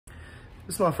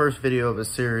This is my first video of a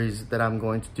series that I'm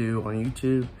going to do on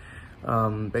YouTube.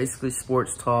 Basically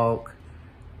sports talk,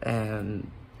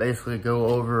 and basically go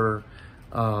over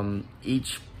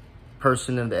each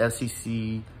person in the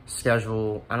SEC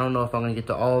schedule. I don't know if I'm gonna get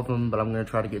to all of them, but I'm gonna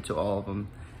try to get to all of them,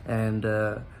 and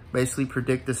basically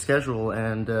predict the schedule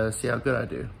and see how good I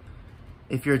do.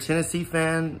 If you're a Tennessee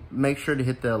fan, make sure to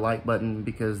hit the like button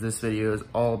because this video is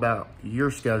all about your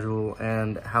schedule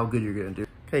and how good you're gonna do.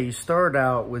 Okay, you start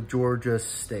out with Georgia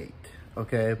State,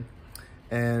 okay?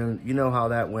 And you know how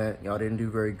that went. Y'all didn't do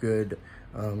very good.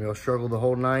 Y'all struggled the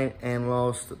whole night and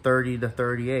lost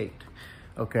 30-38,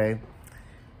 okay?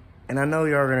 And I know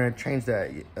y'all are gonna change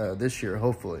that this year,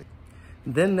 hopefully.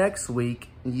 Then next week,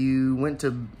 you went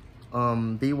to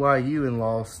BYU and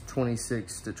lost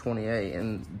 26-28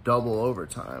 in double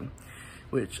overtime,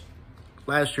 which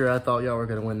last year I thought y'all were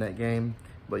gonna win that game,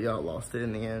 but y'all lost it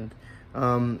in the end.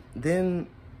 Then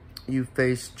you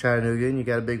faced Chattanooga and you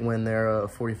got a big win there,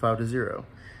 45-0.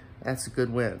 That's a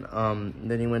good win.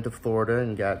 Then you went to Florida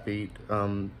and got beat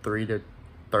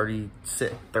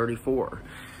 34.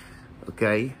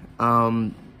 Okay.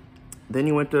 Then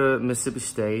you went to Mississippi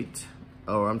State.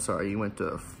 Oh, I'm sorry. You went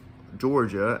to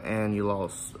Georgia and you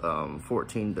lost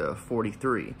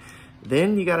 14-43.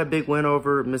 Then you got a big win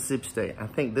over Mississippi State. I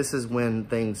think this is when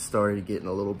things started getting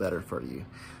a little better for you.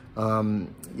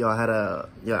 Y'all had the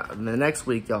next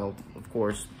week y'all of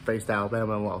course faced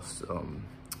Alabama and lost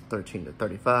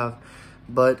 13-35.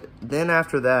 But then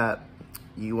after that,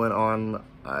 you went on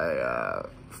a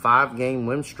 5-game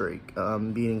win streak,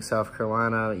 beating South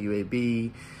Carolina,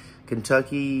 UAB,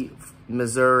 Kentucky,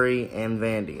 Missouri, and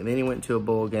Vandy. And then you went to a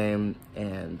bowl game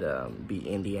and beat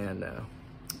Indiana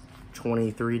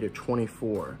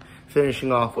 23-24,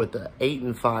 finishing off with an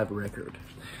 8-5 record.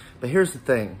 But here's the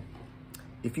thing.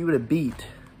 If you would have beat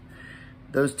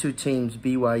those two teams,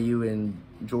 BYU and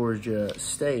Georgia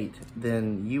State,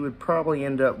 then you would probably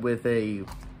end up with a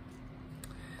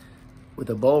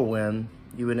bowl win.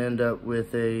 You would end up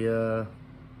with a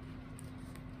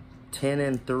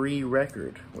 10-3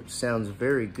 record, which sounds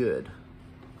very good.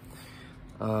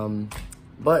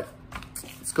 But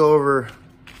let's go over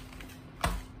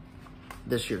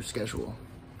this year's schedule.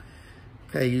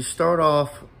 Okay, you start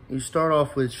off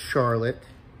with Charlotte.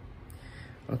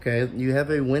 Okay, you have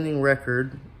a winning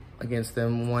record against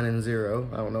them,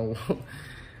 1-0. I don't know.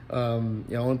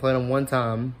 You only played them one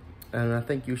time, and I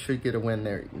think you should get a win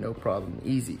there. No problem.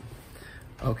 Easy.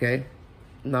 Okay,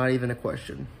 not even a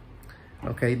question.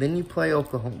 Okay, then you play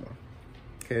Oklahoma.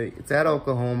 Okay, it's at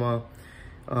Oklahoma.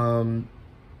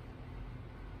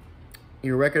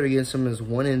 Your record against them is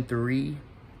 1-3.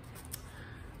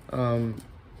 I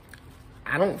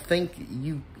don't think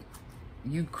you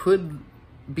could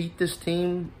beat this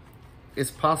team.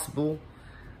 It's possible.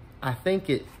 I think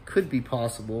it could be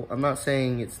possible. I'm not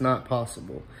saying it's not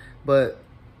possible, but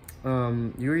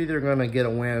you're either gonna get a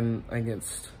win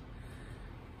against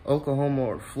Oklahoma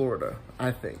or Florida,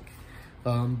 I think.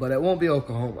 But it won't be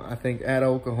Oklahoma. I think at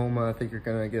Oklahoma, I think you're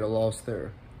gonna get a loss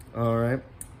there. All right.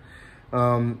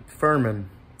 Furman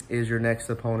is your next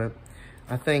opponent.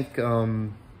 I think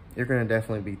you're gonna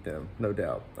definitely beat them, no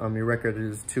doubt. Your record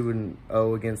is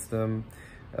 2-0 against them.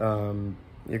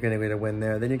 You're gonna get a win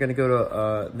there. Then you're gonna go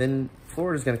to then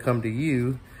Florida's gonna come to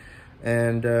you,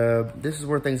 and this is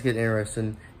where things get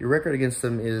interesting. Your record against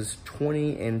them is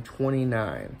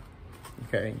 20-29.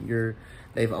 Okay,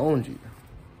 they've owned you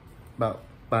by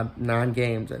 9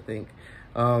 games, I think.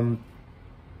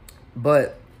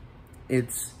 But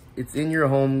it's in your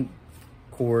home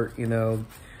court, you know.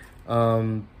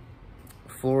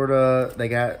 Florida, they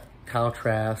got Kyle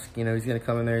Trask, you know, he's going to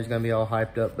come in there, he's going to be all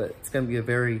hyped up, but it's going to be a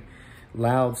very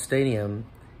loud stadium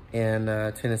in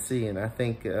Tennessee, and I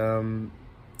think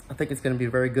it's going to be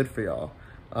very good for y'all.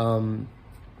 And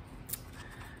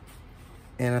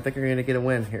I think you're going to get a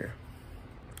win here.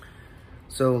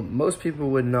 So most people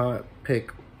would not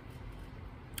pick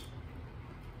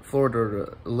Florida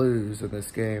to lose in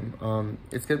this game.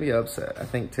 It's going to be an upset. I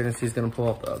think Tennessee's going to pull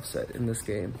off the upset in this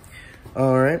game.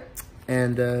 All right,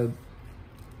 and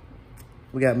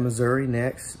we got Missouri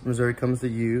next. Missouri comes to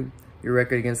you. Your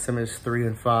record against them is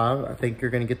 3-5. I think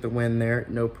you're going to get the win there.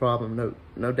 No problem,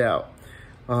 no doubt.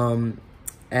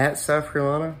 At South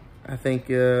Carolina, I think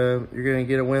you're going to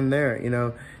get a win there. You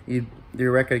know,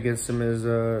 your record against them is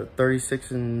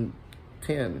 36-10.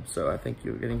 So I think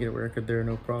you're going to get a record there,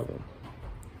 no problem.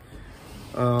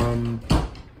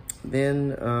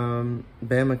 Then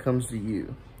Bama comes to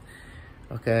you.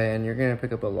 Okay, and you're going to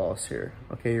pick up a loss here.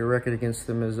 Okay, your record against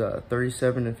them is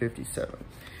 37-57.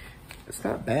 It's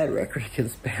not a bad record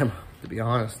against Bama, to be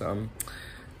honest.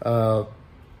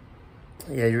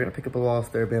 Yeah, you're gonna pick up a loss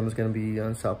there. Bama's gonna be an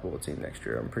unstoppable team next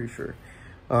year, I'm pretty sure.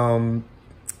 Then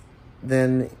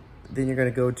you're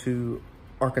gonna go to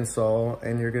Arkansas,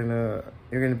 and you're gonna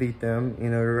beat them. You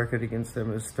know, your record against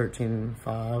them is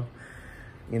 13-5.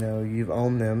 You know, you've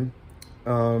owned them.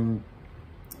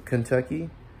 Kentucky,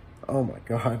 oh my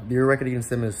God, your record against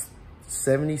them is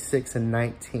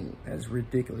 76-19. That's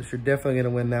ridiculous. You're definitely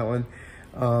gonna win that one.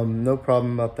 No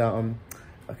problem about that one.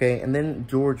 Okay, and then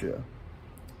Georgia.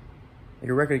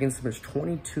 Your record against them is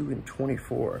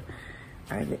 22-24.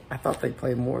 I thought they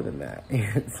played more than that.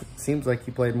 It seems like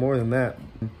you played more than that.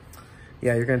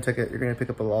 Yeah, you're gonna pick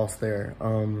up a loss there.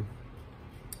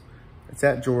 It's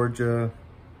at Georgia.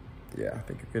 Yeah, I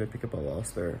think you're gonna pick up a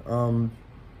loss there.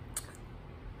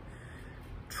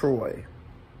 Troy.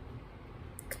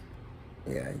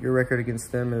 Yeah, your record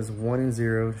against them is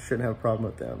 1-0. Shouldn't have a problem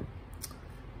with them.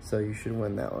 So you should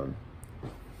win that one.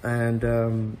 And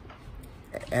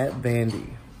at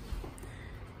Vandy,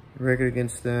 your record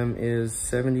against them is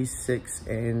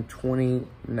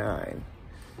 76-29.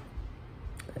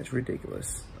 That's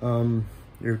ridiculous.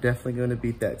 You're definitely going to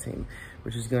beat that team,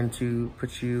 which is going to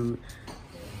put you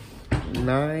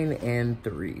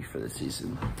 9-3 for the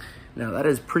season. Now that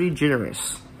is pretty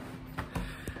generous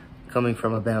coming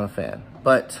from a Bama fan,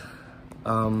 but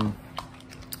I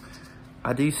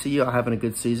do see y'all having a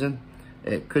good season.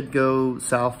 It could go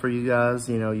south for you guys.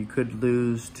 You know, you could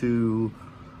lose to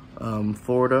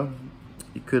Florida.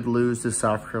 You could lose to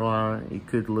South Carolina. You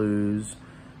could lose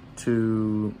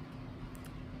to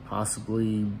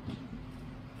possibly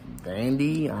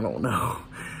Vandy. I don't know.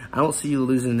 I don't see you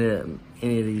losing to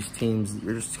any of these teams.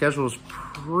 Your schedule is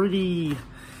pretty,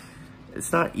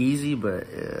 it's not easy, but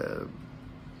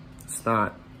it's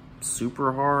not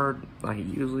super hard like it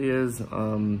usually is.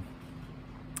 I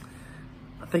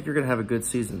think you're gonna have a good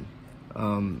season.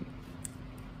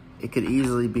 It could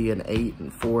easily be an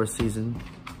 8-4 season,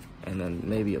 and then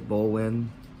maybe a bowl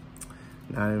win,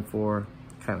 9-4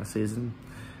 kind of season.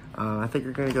 I think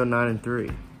you're gonna go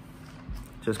 9-3.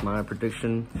 Just my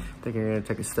prediction. I think you're gonna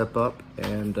take a step up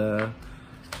and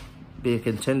be a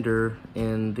contender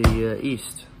in the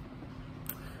East.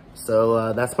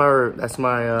 So that's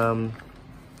my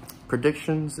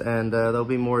predictions, and there'll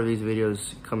be more of these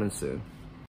videos coming soon.